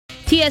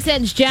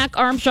TSN's Jack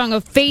Armstrong, a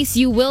face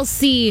you will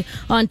see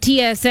on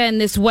TSN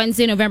this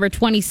Wednesday, November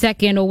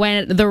 22nd,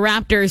 when the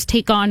Raptors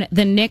take on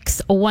the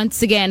Knicks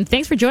once again.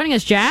 Thanks for joining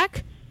us,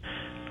 Jack.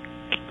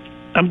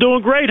 I'm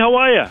doing great. How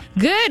are you?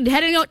 Good.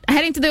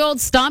 Heading to the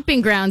old stomping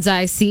grounds,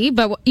 I see.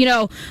 But,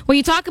 when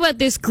you talk about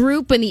this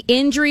group and the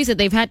injuries that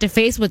they've had to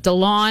face with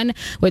DeLon,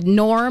 with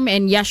Norm,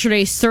 and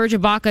yesterday Serge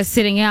Ibaka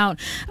sitting out,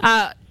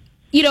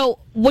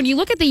 when you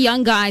look at the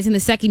young guys in the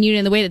second unit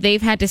and the way that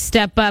they've had to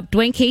step up,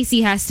 Dwayne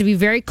Casey has to be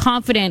very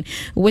confident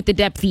with the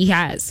depth he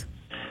has.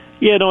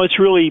 Yeah, no, it's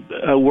really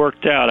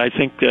worked out. I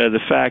think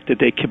the fact that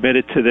they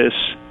committed to this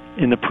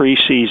in the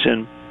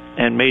preseason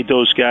and made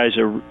those guys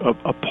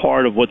a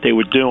part of what they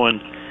were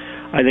doing,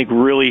 I think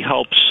really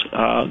helps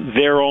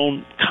their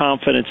own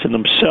confidence in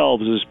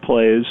themselves as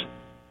players.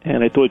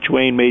 And I thought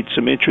Dwayne made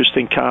some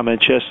interesting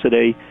comments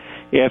yesterday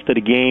after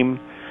the game,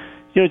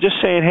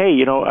 just saying,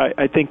 hey,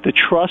 I think the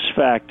trust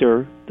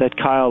factor that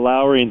Kyle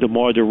Lowry and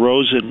DeMar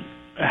DeRozan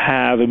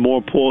have, and more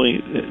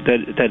importantly,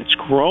 that it's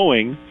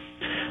growing,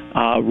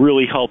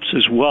 really helps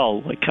as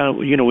well. Like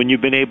when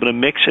you've been able to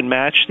mix and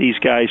match these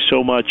guys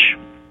so much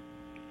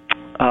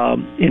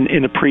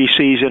in the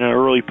preseason and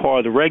early part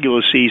of the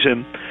regular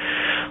season,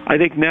 I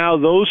think now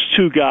those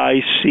two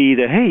guys see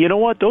that, hey, you know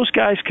what, those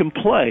guys can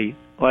play.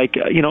 Like,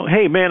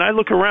 hey, man, I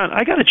look around,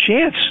 I got a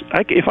chance.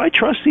 If I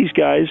trust these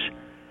guys,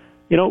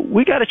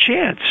 we got a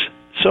chance.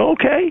 So,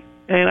 okay.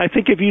 And I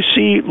think if you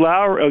see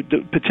Lowry,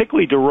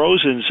 particularly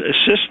DeRozan's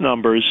assist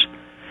numbers,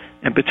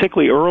 and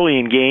particularly early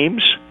in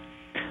games,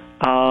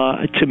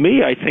 to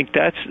me, I think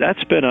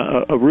that's been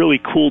a really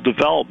cool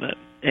development.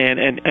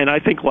 And I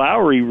think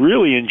Lowry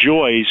really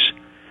enjoys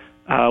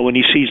when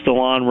he sees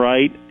DeLon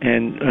Wright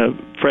and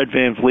Fred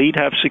VanVleet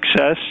have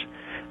success.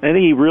 I think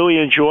he really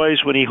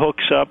enjoys when he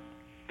hooks up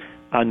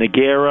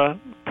Nogueira,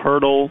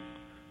 Pirtle,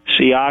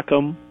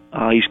 Siakam.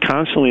 He's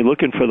constantly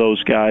looking for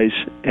those guys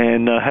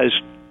and has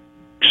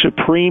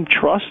supreme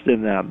trust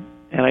in them.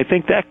 And I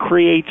think that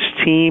creates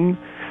team,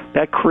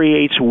 that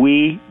creates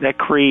that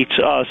creates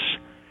us.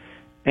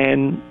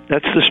 And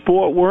that's the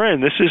sport we're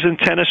in. This isn't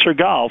tennis or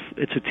golf.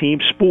 It's a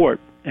team sport.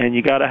 And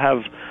you got to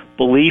have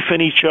belief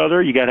in each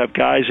other. You got to have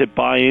guys that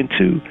buy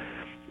into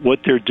what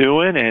they're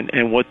doing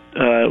and what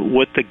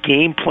the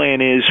game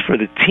plan is for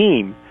the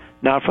team,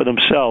 not for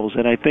themselves.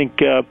 And I think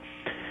the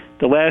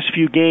last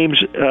few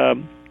games,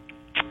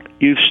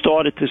 you've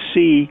started to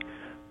see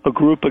a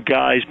group of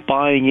guys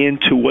buying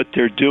into what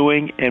they're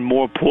doing and,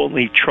 more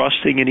importantly,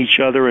 trusting in each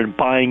other and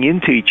buying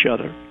into each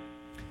other.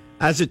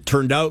 As it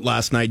turned out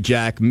last night,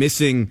 Jack,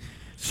 missing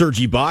Serge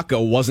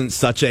Ibaka wasn't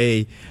such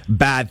a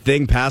bad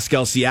thing.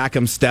 Pascal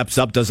Siakam steps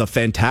up, does a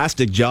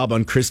fantastic job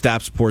on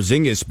Kristaps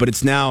Porzingis, but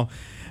it's now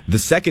the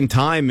second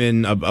time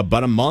in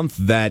about a month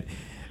that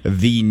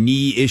the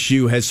knee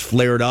issue has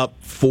flared up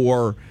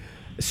for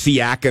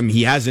Siakam.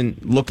 He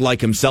hasn't looked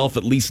like himself,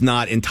 at least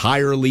not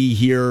entirely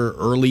here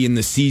early in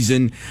the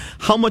season.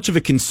 How much of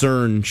a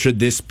concern should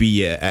this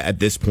be at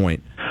this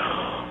point?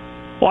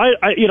 Well,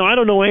 I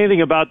don't know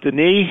anything about the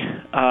knee.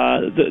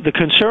 The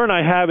concern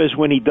I have is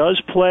when he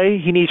does play,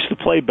 he needs to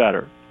play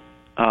better.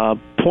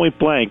 Point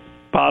blank,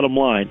 bottom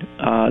line.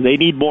 They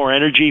need more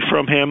energy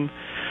from him.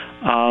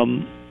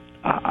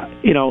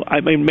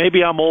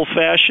 Maybe I'm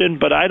old-fashioned,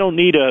 but I don't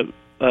need a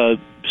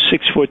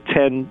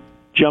 6'10"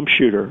 jump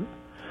shooter.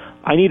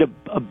 I need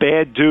a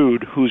bad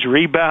dude who's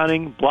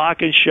rebounding,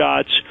 blocking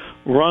shots,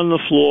 running the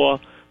floor,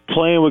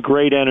 playing with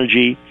great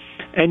energy.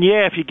 And,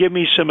 yeah, if you give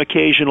me some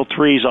occasional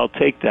threes, I'll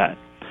take that.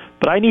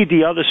 But I need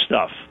the other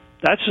stuff.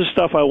 That's the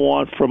stuff I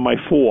want from my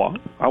four.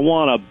 I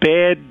want a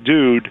bad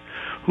dude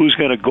who's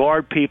going to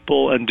guard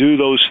people and do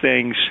those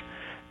things,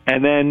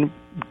 and then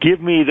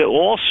give me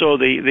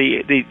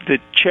the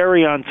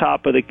cherry on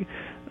top of the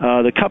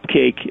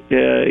cupcake.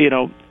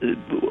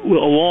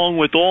 Along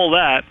with all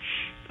that,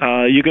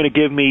 you're going to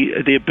give me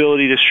the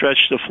ability to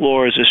stretch the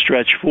floor as a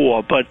stretch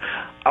four. But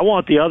I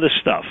want the other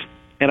stuff,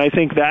 and I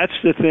think that's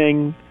the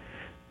thing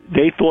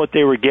they thought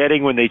they were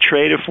getting when they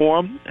traded for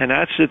him, and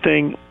that's the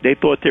thing they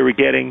thought they were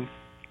getting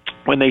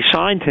when they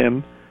signed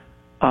him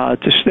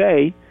to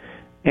stay.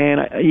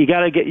 And you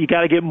got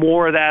to get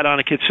more of that on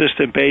a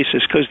consistent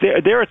basis, because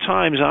there are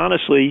times,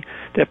 honestly,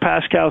 that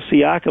Pascal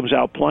Siakam's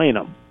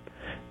outplaying him.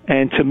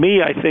 And to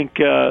me, I think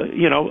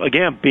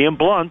again, being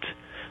blunt,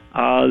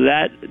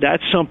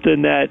 that's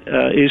something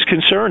that is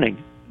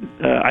concerning.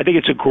 I think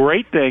it's a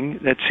great thing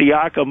that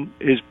Siakam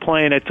is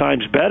playing at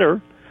times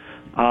better.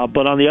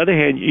 But on the other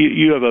hand,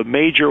 you have a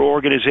major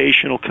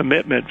organizational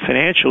commitment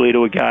financially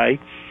to a guy.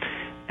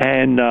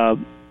 And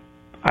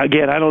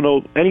again, I don't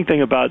know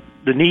anything about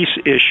the knee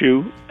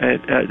issue.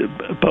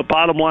 But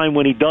bottom line,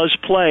 when he does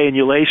play and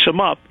you lace him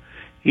up,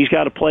 he's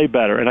got to play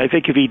better. And I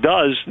think if he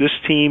does, this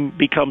team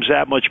becomes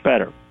that much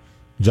better.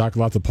 Jack,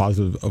 lots of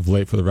positive of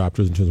late for the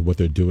Raptors in terms of what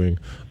they're doing.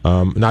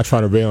 Not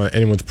trying to rain on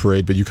anyone's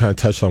parade, but you kind of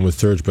touched on with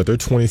Serge, but they're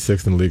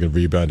 26th in the league in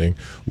rebounding.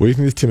 What do you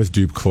think this team has to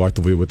do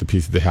collectively with the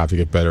pieces they have to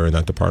get better in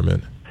that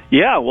department?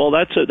 Yeah, well,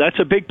 that's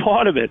a big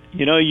part of it.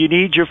 You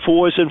need your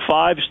 4s and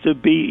 5s to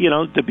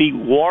be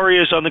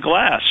warriors on the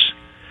glass.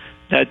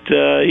 that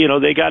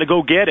they got to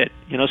go get it.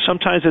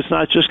 Sometimes it's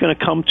not just going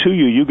to come to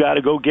you. You got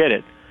to go get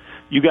it.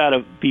 You got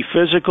to be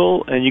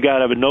physical, and you got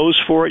to have a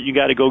nose for it. You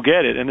got to go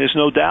get it. And there's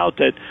no doubt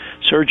that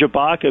Serge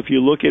Ibaka, if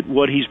you look at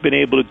what he's been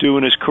able to do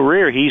in his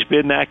career, he's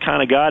been that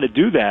kind of guy to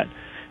do that.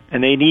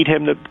 And they need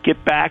him to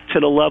get back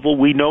to the level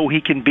we know he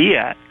can be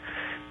at.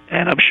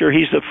 And I'm sure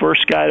he's the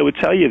first guy that would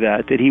tell you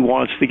that he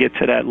wants to get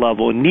to that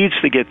level and needs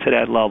to get to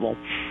that level.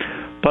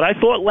 But I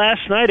thought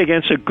last night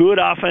against a good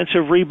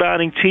offensive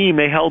rebounding team,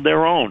 they held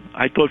their own.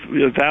 I thought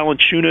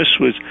Valanciunas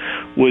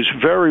was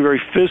very,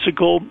 very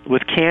physical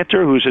with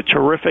Kanter, who's a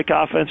terrific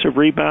offensive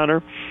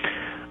rebounder.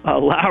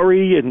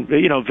 Lowry and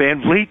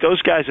Van Vliet,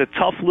 those guys are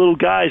tough little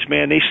guys,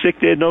 man. They stick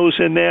their nose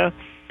in there.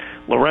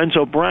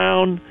 Lorenzo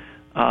Brown,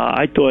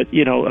 I thought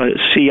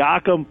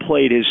Siakam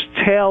played his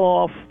tail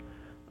off.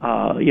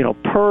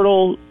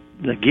 Pirtle.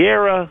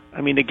 Nogueira,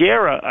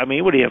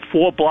 what do you have,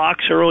 4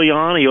 blocks early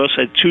on? He also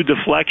had 2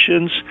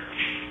 deflections.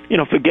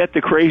 Forget the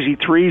crazy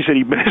threes that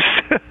he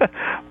missed.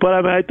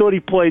 But, I thought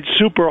he played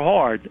super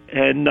hard.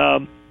 And,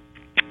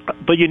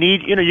 but you're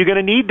going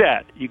to need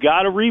that. You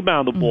got to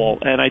rebound the ball.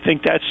 And I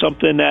think that's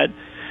something that,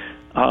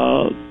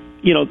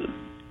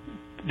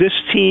 this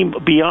team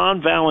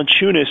beyond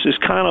Valanciunas is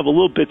kind of a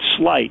little bit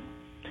slight.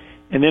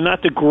 And they're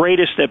not the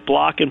greatest at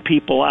blocking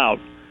people out.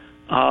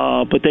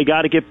 But they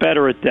got to get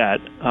better at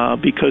that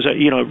because,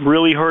 it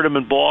really hurt them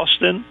in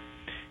Boston.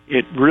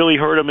 It really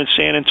hurt them in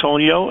San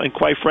Antonio. And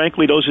quite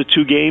frankly, those are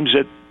 2 games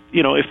that,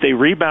 if they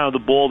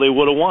rebounded the ball, they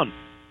would have won.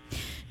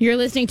 You're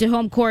listening to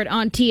Home Court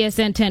on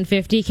TSN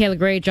 1050. Kayla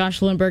Gray, Josh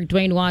Lindberg,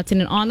 Dwayne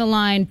Watson, and on the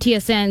line,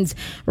 TSN's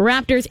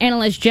Raptors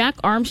analyst Jack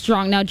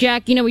Armstrong. Now,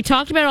 Jack, we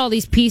talked about all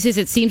these pieces.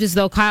 It seems as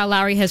though Kyle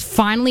Lowry has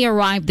finally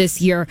arrived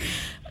this year.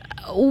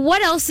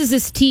 What else does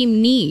this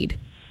team need?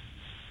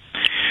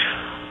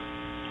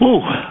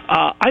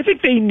 I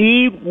think they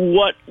need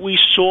what we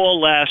saw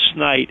last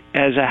night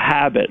as a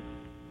habit,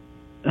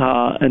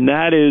 and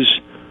that is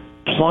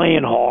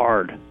playing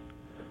hard.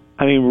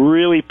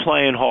 Really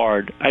playing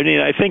hard.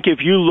 I think if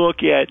you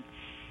look at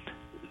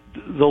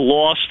the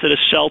loss to the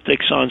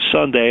Celtics on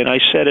Sunday, and I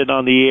said it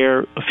on the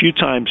air a few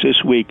times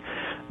this week,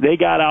 they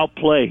got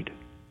outplayed.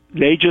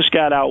 They just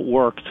got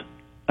outworked.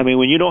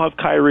 When you don't have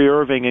Kyrie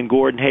Irving and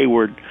Gordon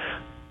Hayward,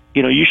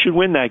 you should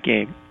win that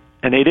game.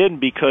 And they didn't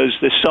because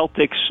the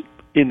Celtics,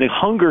 in the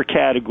hunger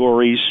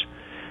categories,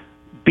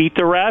 beat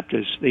the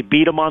Raptors. They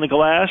beat them on the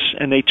glass,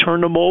 and they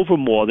turned them over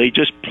more. They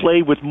just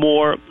played with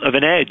more of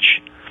an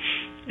edge.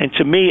 And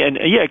to me,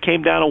 it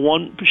came down to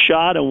 1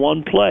 shot and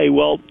 1 play.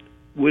 Well,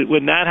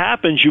 when that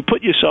happens, you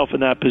put yourself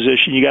in that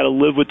position. You got to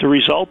live with the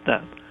result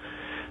then.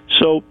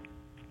 So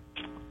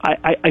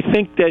I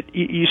think that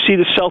you see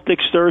the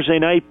Celtics Thursday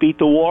night beat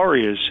the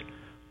Warriors.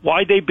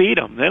 Why'd they beat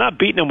them? They're not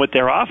beating them with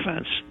their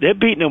offense. They're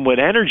beating them with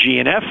energy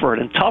and effort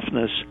and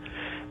toughness.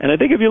 And I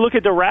think if you look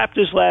at the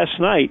Raptors last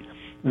night,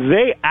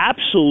 they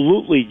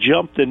absolutely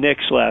jumped the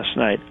Knicks last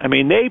night.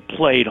 They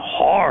played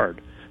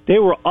hard. They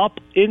were up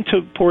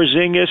into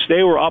Porzingis.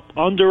 They were up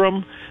under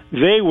him.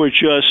 They were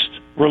just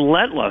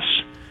relentless.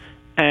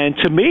 And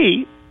to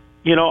me,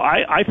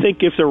 I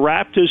think if the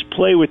Raptors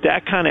play with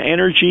that kind of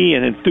energy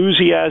and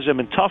enthusiasm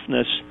and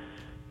toughness,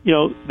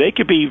 they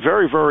could be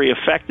very, very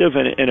effective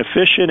and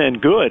efficient and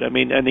good.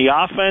 And the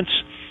offense,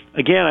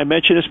 again, I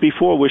mentioned this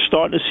before, we're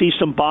starting to see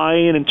some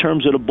buy-in in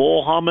terms of the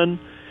ball humming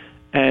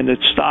and the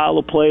style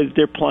of play that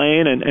they're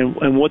playing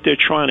and what they're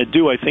trying to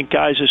do. I think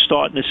guys are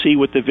starting to see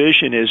what the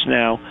vision is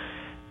now.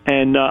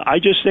 And I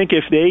just think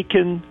if they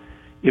can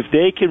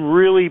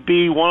really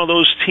be one of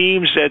those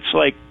teams that's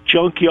like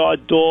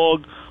junkyard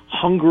dog,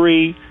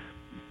 hungry,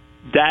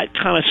 that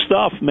kind of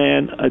stuff,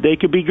 man, they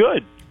could be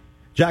good.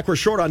 Jack, we're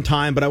short on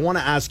time, but I want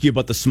to ask you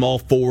about the small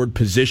forward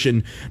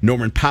position.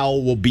 Norman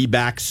Powell will be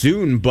back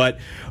soon, but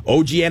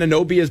OG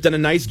Anunoby has done a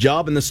nice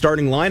job in the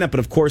starting lineup, and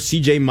of course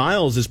CJ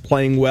Miles is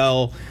playing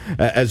well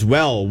as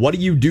well. What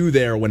do you do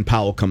there when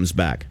Powell comes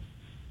back?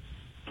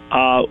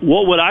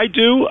 What would I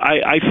do?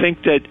 I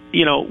think that,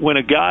 when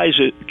a guy's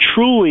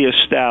truly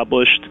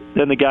established,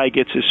 then the guy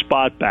gets his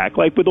spot back.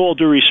 Like, with all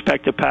due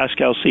respect to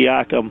Pascal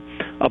Siakam,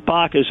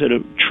 Ibaka's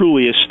a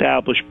truly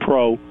established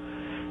pro,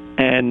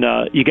 and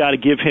you got to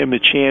give him a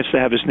chance to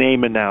have his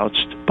name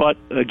announced. But,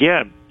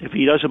 again, if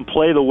he doesn't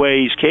play the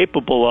way he's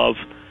capable of,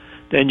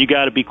 then you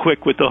got to be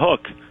quick with the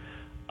hook.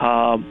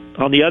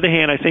 On the other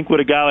hand, I think with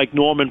a guy like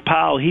Norman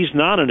Powell, he's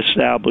not an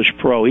established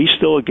pro. He's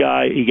still a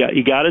guy.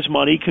 He got his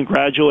money.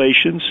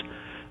 Congratulations.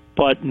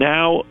 But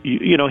now,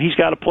 he's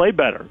got to play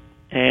better.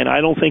 And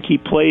I don't think he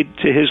played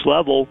to his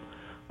level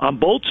on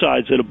both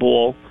sides of the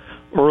ball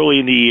early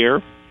in the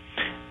year.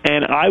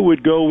 And I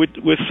would go with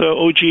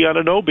OG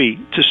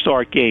Anunoby to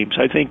start games.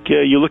 I think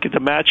you look at the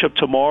matchup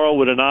tomorrow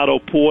with an Otto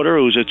Porter,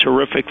 who's a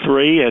terrific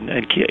three,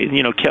 and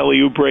Kelly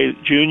Oubre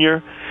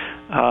Jr.,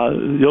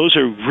 those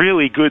are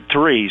really good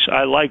threes.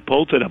 I like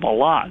both of them a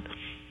lot.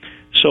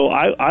 So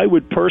I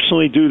would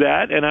personally do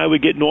that, and I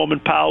would get Norman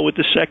Powell with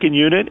the second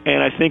unit.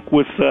 And I think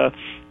with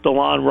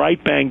DeLon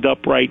Wright banged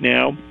up right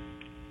now,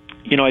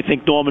 I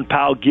think Norman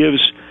Powell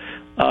gives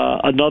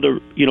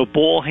another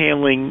ball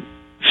handling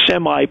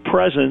semi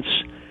presence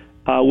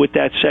with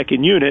that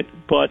second unit,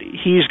 but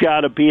he's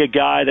got to be a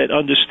guy that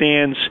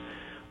understands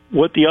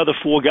what the other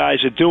four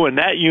guys are doing.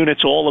 That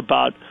unit's all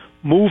about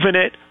moving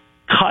it,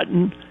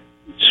 cutting,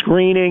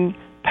 screening,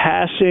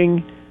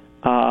 passing,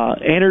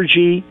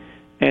 energy,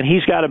 and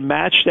he's got to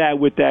match that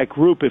with that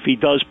group if he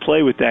does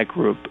play with that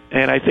group.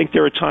 And I think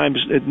there are times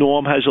that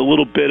Norm has a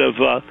little bit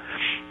of,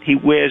 he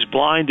wears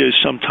blinders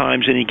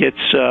sometimes and he gets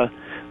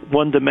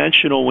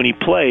one-dimensional when he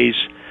plays.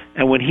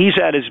 And when he's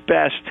at his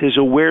best, his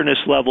awareness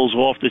level's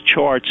off the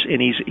charts,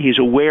 and he's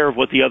aware of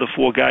what the other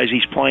four guys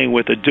he's playing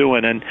with are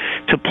doing. And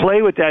to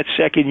play with that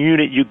second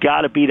unit, you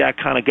got to be that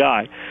kind of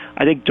guy.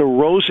 I think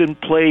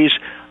DeRozan plays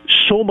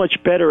so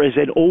much better as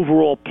an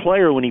overall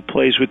player when he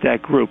plays with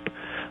that group.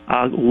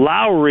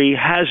 Lowry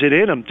has it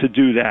in him to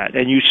do that,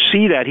 and you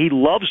see that. He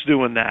loves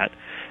doing that.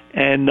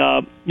 And,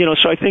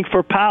 so I think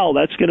for Powell,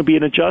 that's going to be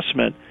an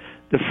adjustment.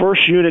 The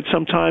first unit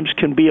sometimes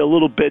can be a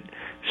little bit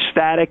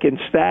static and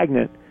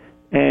stagnant.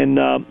 And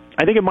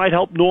I think it might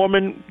help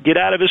Norman get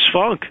out of his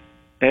funk,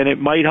 and it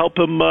might help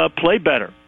him play better.